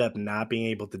end up not being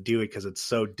able to do it because it's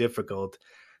so difficult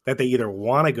that they either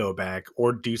want to go back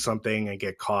or do something and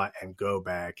get caught and go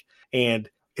back. And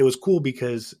it was cool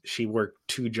because she worked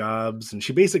 2 jobs and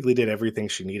she basically did everything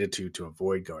she needed to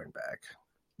avoid going back.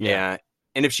 Yeah.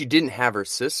 And if she didn't have her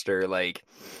sister, like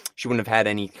she wouldn't have had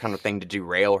any kind of thing to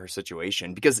derail her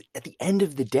situation, because at the end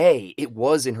of the day, it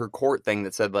was in her court thing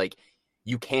that said like,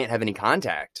 you can't have any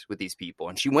contact with these people.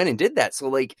 And she went and did that. So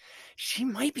like she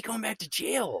might be going back to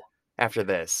jail after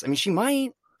this. I mean, she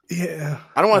might. Yeah.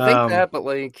 I don't want to think that, but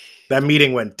like that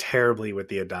meeting went terribly with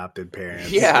the adopted parents.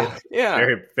 Yeah.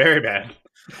 Very, very bad.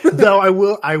 Though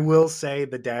I will say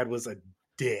the dad was a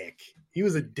dick. He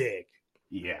was a dick.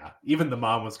 Yeah. Even the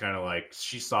mom was kind of like,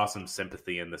 she saw some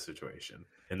sympathy in the situation.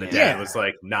 And the Yeah. dad was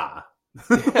like, nah.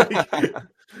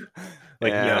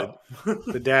 Yeah.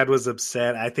 The dad was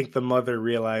upset. I think the mother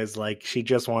realized like she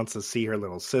just wants to see her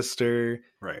little sister.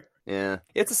 Right. Yeah.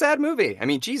 It's a sad movie. I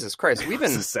mean, Jesus Christ. We've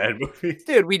been It's a sad movie.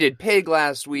 Dude, we did Pig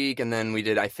last week, and then we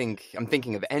did, I'm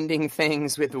thinking of Ending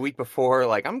Things with the week before.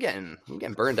 Like, I'm getting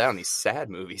burned out on these sad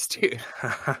movies, dude.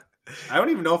 I don't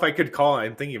even know if I could call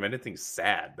I'm thinking of anything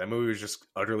sad. That movie was just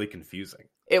utterly confusing.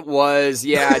 It was,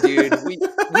 yeah, dude.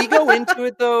 We go into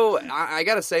it, though. I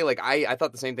gotta say, like, I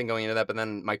thought the same thing going into that, but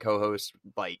then my co-host,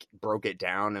 like, broke it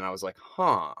down, and I was like,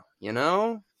 huh,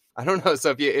 I don't know.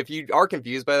 So if you are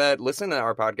confused by that, listen to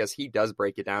our podcast. He does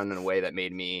break it down in a way that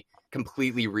made me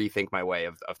completely rethink my way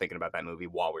of thinking about that movie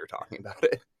while we were talking about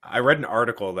it. I read an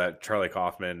article that Charlie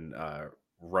Kaufman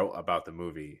wrote about the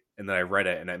movie, and then I read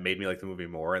it, and it made me like the movie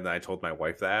more. And then I told my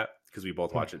wife that because we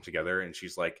both watched it together, and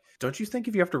she's like, "Don't you think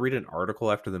if you have to read an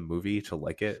article after the movie to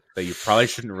like it, that you probably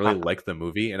shouldn't really like the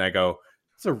movie?" And I go,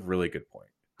 "That's a really good point."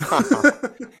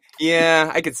 Yeah,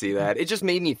 I could see that. It just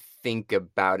made me think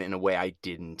about it in a way I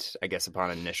didn't, I guess, upon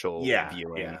initial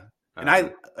viewing. Yeah.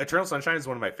 And Eternal Sunshine is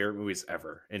one of my favorite movies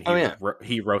ever. And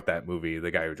he wrote that movie,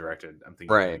 the guy who directed I'm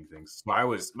Thinking of Ending Things. So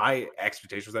my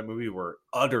expectations of that movie were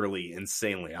utterly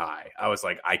insanely high. I was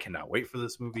like, I cannot wait for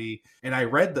this movie. And I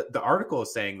read the article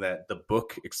saying that the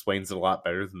book explains it a lot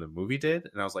better than the movie did.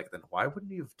 And I was like, then why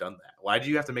wouldn't you have done that? Why do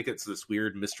you have to make it to this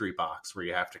weird mystery box where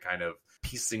you have to kind of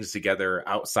piece things together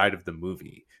outside of the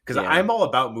movie? Because I'm all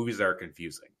about movies that are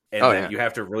confusing. And then you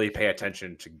have to really pay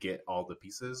attention to get all the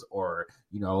pieces, or,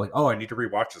 you know, like, oh, I need to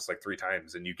rewatch this like 3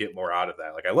 times, and you get more out of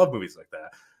that. Like, I love movies like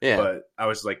that. Yeah. But I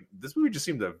was like, this movie just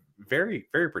seemed very,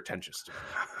 very pretentious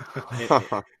to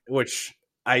me. Which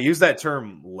I use that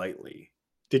term lightly.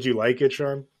 Did you like it,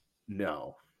 Sean?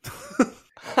 No.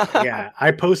 Yeah,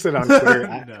 I posted on Twitter.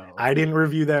 No. I didn't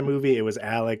review that movie. It was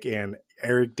Alec and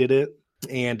Eric did it.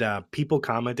 And people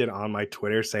commented on my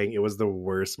Twitter saying it was the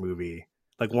worst movie.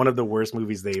 Like one of the worst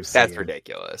movies they've seen. That's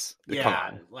ridiculous. Yeah, Come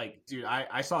on. like, dude,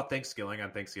 I saw Thanksgiving on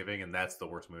Thanksgiving, and that's the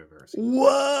worst movie I've ever seen.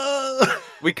 Whoa!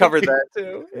 We covered that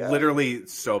too. Yeah. Literally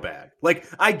so bad. Like,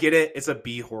 I get it. It's a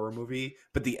B horror movie,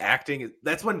 but the acting,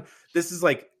 that's when this is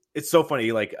like, it's so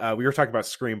funny. Like, we were talking about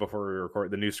Scream before we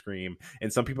recorded the new Scream,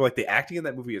 and some people are like, the acting in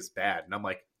that movie is bad. And I'm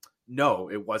like,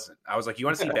 no, it wasn't. I was like, you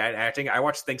want to see bad acting? I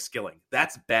watched Thanksgiving.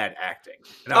 That's bad acting.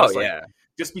 And I was like,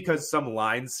 just because some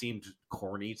lines seemed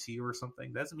corny to you or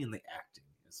something, doesn't mean the acting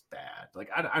is bad. Like,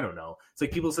 I don't know. It's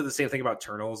like people said the same thing about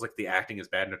Eternals, like the acting is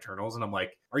bad in Eternals, and I'm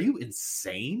like, are you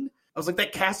insane? I was like,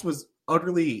 that cast was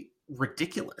utterly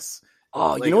ridiculous.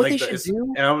 Oh, like, you know what like they should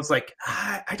do? And I was like,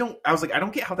 I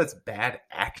don't get how that's bad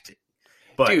acting.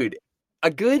 But dude,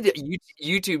 a good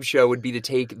YouTube show would be to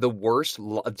take the worst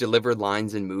delivered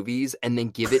lines in movies and then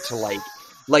give it to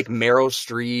like Meryl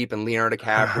Streep and Leonardo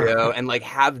DiCaprio and like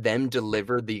have them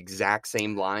deliver the exact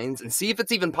same lines and see if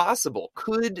it's even possible.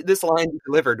 Could this line be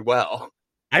delivered well?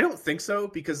 I don't think so,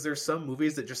 because there's some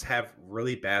movies that just have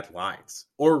really bad lines,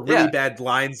 or really bad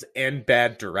lines and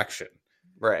bad direction.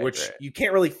 Right. Which you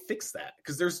can't really fix that,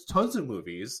 because there's tons of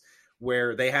movies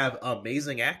where they have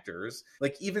amazing actors.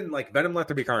 Like even like Venom Let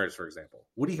There Be Carnage, for example.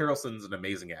 Woody Harrelson's an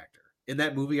amazing actor. In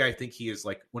that movie, I think he is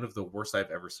like one of the worst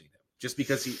I've ever seen him. Just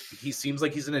because he seems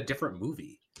like he's in a different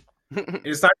movie.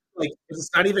 It's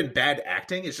not even bad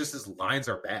acting. It's just his lines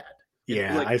are bad.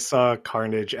 Yeah, like, I saw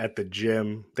Carnage at the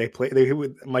gym.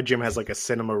 My gym has like a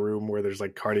cinema room where there's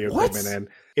like cardio equipment, and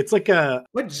it's like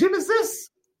what gym is this?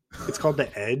 It's called The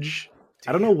Edge.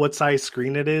 I don't know what size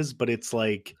screen it is, but it's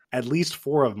like at least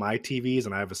 4 of my TVs,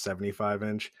 and I have a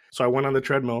 75-inch. So I went on the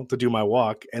treadmill to do my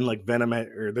walk, and like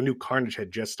the new Carnage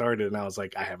had just started, and I was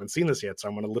like, I haven't seen this yet, so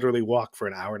I'm going to literally walk for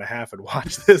an hour and a half and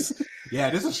watch this. Yeah,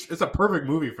 it's a perfect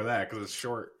movie for that because it's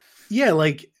short. Yeah,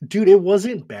 like, dude, it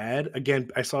wasn't bad.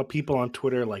 Again, I saw people on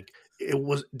Twitter like it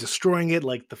was destroying it.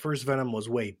 Like the first Venom was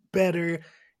way better,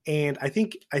 and I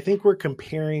think we're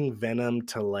comparing Venom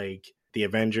to like the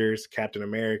Avengers, Captain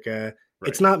America. Right.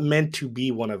 It's not meant to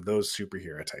be one of those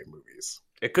superhero type movies.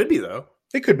 It could be, though.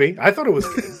 It could be. I thought it was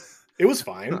good. It was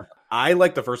fine. I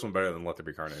like the first one better than Let There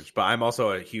Be Carnage, but I'm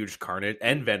also a huge Carnage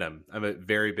and Venom. I'm a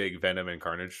very big Venom and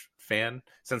Carnage fan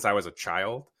since I was a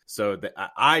child. So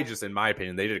I just, in my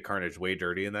opinion, they did Carnage way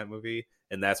dirty in that movie,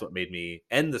 and that's what made me.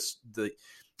 And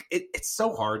it's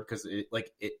so hard because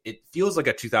it feels like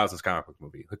a 2000s comic book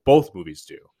movie. Like both movies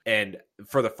do. And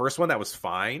for the first one, that was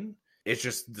fine. It's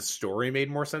just the story made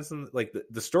more sense than like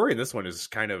the story in this one is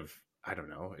kind of, I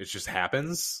don't know. It just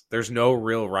happens. There's no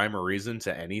real rhyme or reason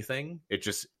to anything. It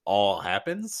just all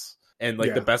happens. And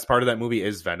like the best part of that movie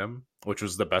is Venom, which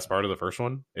was the best part of the first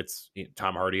one. It's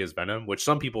Tom Hardy as Venom, which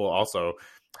some people also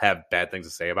have bad things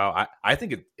to say about. I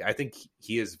think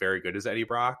he is very good as Eddie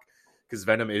Brock, because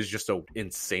Venom is just an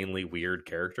insanely weird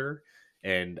character.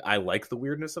 And I like the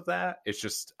weirdness of that. It's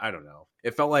just, I don't know.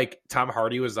 It felt like Tom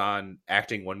Hardy was on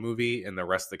acting one movie and the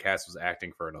rest of the cast was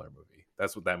acting for another movie.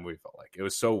 That's what that movie felt like. It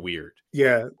was so weird.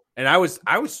 Yeah. And I was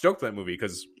stoked with that movie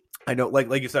because I know,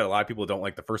 like you said, a lot of people don't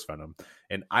like the first Venom.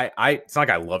 And I it's not like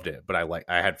I loved it, but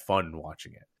I had fun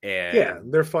watching it. And yeah,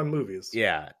 they're fun movies.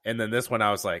 Yeah. And then this one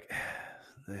I was like,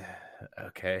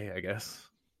 okay, I guess.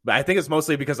 But I think it's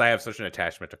mostly because I have such an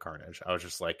attachment to Carnage. I was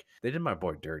just like, they did my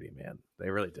boy dirty, man.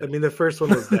 They really did. I mean, the first one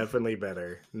was definitely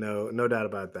better. No doubt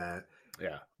about that.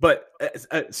 Yeah. But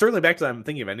certainly back to I'm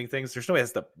thinking of ending things. There's no way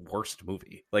that's the worst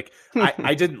movie. Like,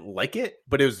 I didn't like it,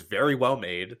 but it was very well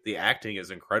made. The acting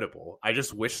is incredible. I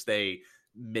just wish they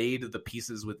made the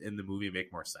pieces within the movie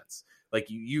make more sense. Like,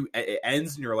 it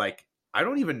ends and you're like, I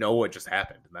don't even know what just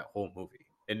happened in that whole movie.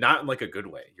 And not in like a good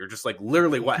way. You're just like,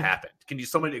 literally, what happened? Can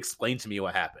someone explain to me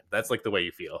what happened? That's like the way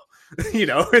you feel.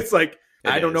 It's like,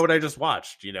 I don't know what I just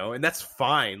watched, and that's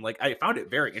fine. Like, I found it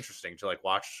very interesting to like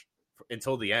watch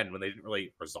until the end when they didn't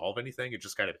really resolve anything. It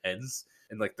just kind of ends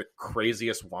in like the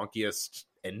craziest, wonkiest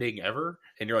ending ever.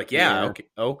 And you're like,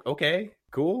 okay,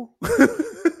 cool.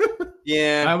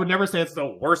 Yeah. I would never say it's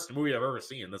the worst movie I've ever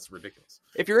seen. That's ridiculous.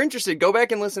 If you're interested, go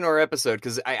back and listen to our episode,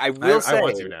 because I will say. I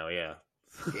want to now, yeah.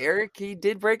 Eric, he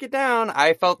did break it down.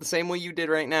 I felt the same way you did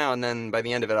right now, and then by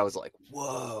the end of it, I was like,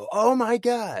 "Whoa, oh my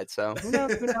god!" So who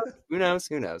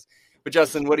knows? But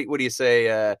Justin, what do you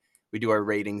say? we do our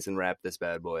ratings and wrap this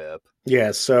bad boy up.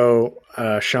 Yeah, so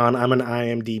Sean, I'm an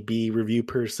IMDb review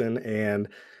person, and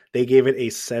they gave it a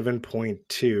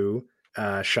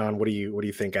 7.2. Sean, what do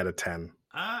you think out of 10?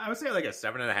 I would say like a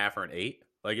 7.5 or an 8.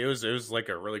 Like it was like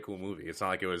a really cool movie. It's not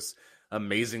like it was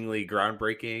amazingly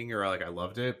groundbreaking or like I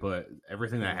loved it, but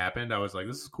everything that happened, I was like,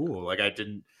 this is cool. Like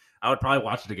I would probably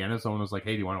watch it again if someone was like,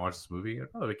 hey, do you want to watch this movie?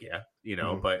 I'd probably be like,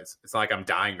 yeah, but it's not like I'm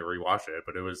dying to rewatch it.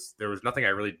 But there was nothing I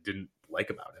really didn't like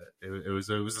about it. It was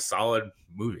a solid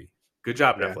movie. Good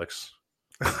job, Netflix.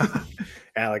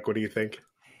 Alec, what do you think?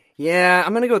 Yeah,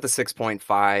 I'm gonna go with the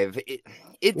 6.5.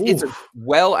 It's a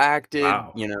well acted.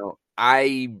 Wow. You know,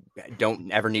 I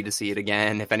don't ever need to see it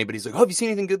again. If anybody's like, oh, have you seen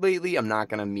anything good lately? I'm not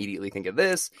gonna immediately think of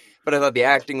this. But I thought the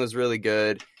acting was really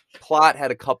good. Plot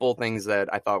had a couple things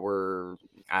that I thought were,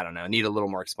 I don't know, need a little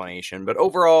more explanation. But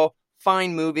overall,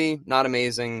 fine movie. Not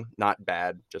amazing, not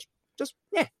bad. Just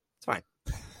yeah, it's fine.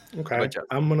 Okay,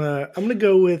 I'm gonna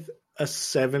go with a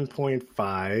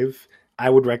 7.5. I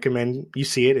would recommend you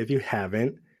see it if you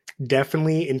haven't.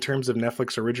 Definitely in terms of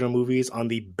Netflix original movies on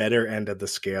the better end of the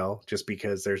scale, just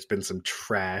because there's been some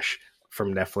trash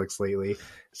from Netflix lately.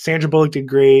 Sandra Bullock did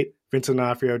great. Vincent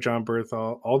D'Onofrio, John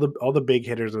Bernthal, all the big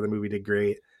hitters of the movie did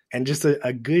great. And just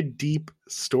a good deep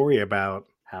story about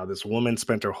how this woman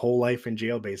spent her whole life in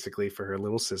jail basically for her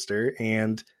little sister,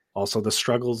 and also the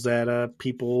struggles that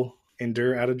people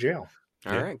endure out of jail.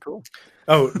 All right, cool.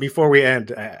 Oh, before we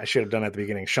end, I should have done it at the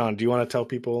beginning. Sean, do you want to tell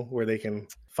people where they can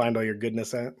find all your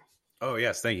goodness at? Oh,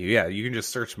 yes. Thank you. Yeah, you can just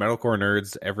search Metalcore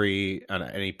Nerds on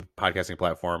any podcasting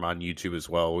platform, on YouTube as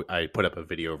well. I put up a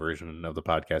video version of the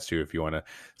podcast, too, if you want to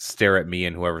stare at me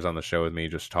and whoever's on the show with me,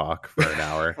 just talk for an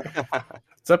hour.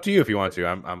 It's up to you if you want to.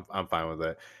 I'm fine with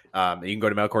it. You can go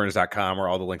to metalcorenerds.com where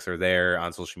all the links are there.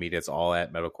 On social media, it's all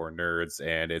at Metalcore Nerds,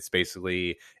 and it's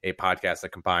basically a podcast that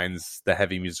combines the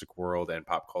heavy music world and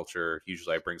pop culture.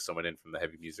 Usually I bring someone in from the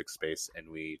heavy music space and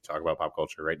we talk about pop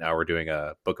culture. Right now we're doing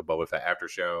a Book of Boba Fett after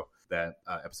show. That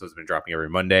episode's been dropping every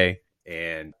Monday,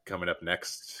 and coming up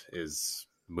next is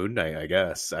Moon Knight, I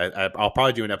guess. I'll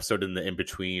probably do an episode in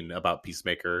between about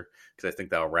Peacemaker, because I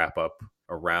think that'll wrap up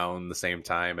around the same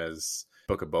time as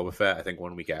Book of Boba Fett. I think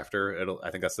 1 week after.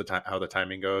 I think that's the time how the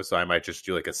timing goes. So I might just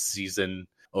do like a season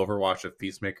overwatch of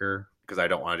Peacemaker, because I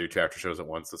don't want to do 2 after shows at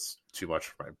once. That's too much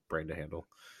for my brain to handle.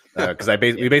 Because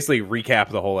we basically recap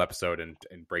the whole episode and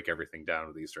break everything down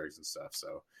with Easter eggs and stuff.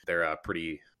 So they're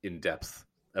pretty in depth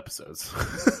episodes.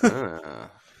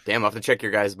 Damn, I'll have to check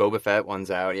your guys' Boba Fett ones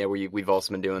out. Yeah, we've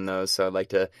also been doing those, so I'd like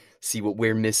to see what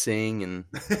we're missing and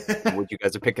what you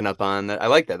guys are picking up on. I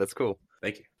like that. That's cool.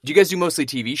 Thank you. Do you guys do mostly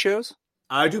TV shows?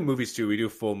 I do movies too. We do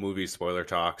full movie spoiler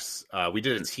talks. We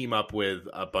did a team up with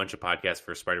a bunch of podcasts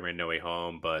for Spider-Man No Way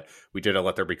Home, but we did a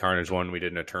Let There Be Carnage one. We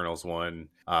did an Eternals one,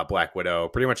 Black Widow,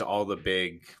 pretty much all the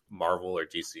big Marvel or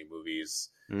DC movies.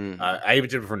 I even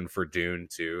did one for Dune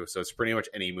too. So it's pretty much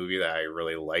any movie that I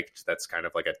really liked that's kind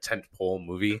of like a tentpole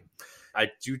movie. I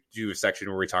do a section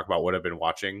where we talk about what I've been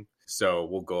watching. So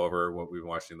we'll go over what we've been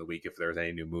watching in the week, if there's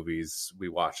any new movies we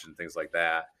watched and things like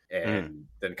that. And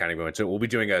then kind of go into it. We'll be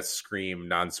doing a Scream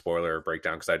non-spoiler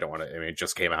breakdown, because I don't want to, it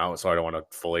just came out, so I don't want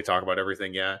to fully talk about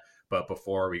everything yet. But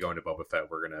before we go into Boba Fett,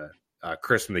 we're going to,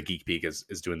 Chris from the Geek Peak is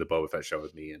doing the Boba Fett show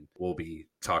with me, and we'll be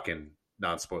talking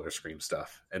non-spoiler Scream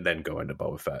stuff and then go into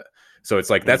Boba Fett. So it's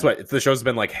like, that's what the show's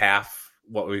been like, half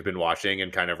what we've been watching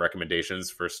and kind of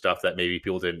recommendations for stuff that maybe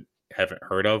people haven't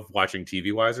heard of watching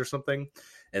TV wise or something.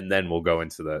 And then we'll go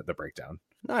into the breakdown.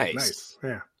 Nice.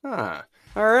 Yeah.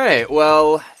 All right.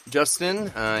 Well,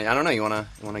 Justin, I don't know. You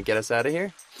wanna get us out of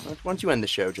here? Why don't you end the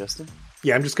show, Justin?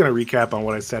 Yeah, I'm just going to recap on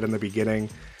what I said in the beginning.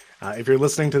 If you're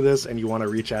listening to this and you want to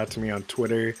reach out to me on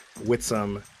Twitter with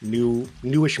some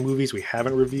newish movies we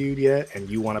haven't reviewed yet, and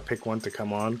you want to pick one to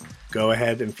come on, go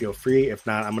ahead and feel free. If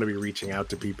not, I'm going to be reaching out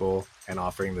to people and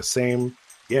offering the same.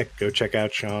 Yeah, go check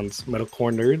out Sean's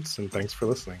Metalcore Nerds, and thanks for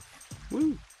listening.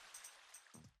 Woo.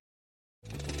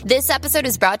 This episode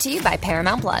is brought to you by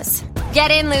Paramount Plus.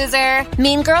 Get in, loser!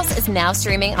 Mean Girls is now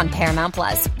streaming on Paramount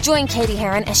Plus. Join Katie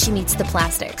Heron as she meets the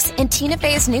plastics in Tina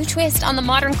Fey's new twist on the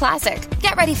modern classic.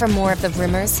 Get ready for more of the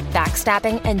rumors,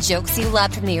 backstabbing, and jokes you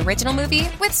loved from the original movie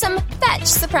with some fetch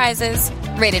surprises.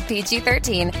 Rated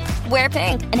PG-13. Wear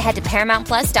pink and head to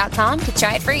ParamountPlus.com to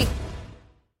try it free.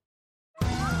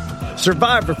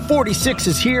 Survivor 46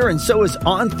 is here, and so is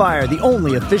On Fire, the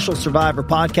only official Survivor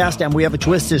podcast, and we have a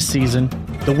twist this season.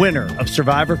 The winner of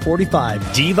Survivor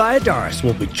 45, Dee Valladares,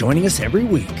 will be joining us every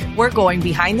week. We're going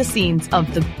behind the scenes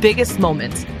of the biggest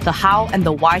moments, the how and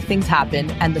the why things happen,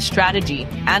 and the strategy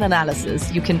and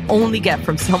analysis you can only get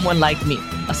from someone like me,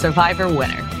 a Survivor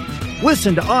winner.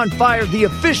 Listen to On Fire, the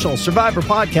official Survivor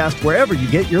podcast, wherever you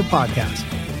get your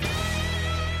podcasts.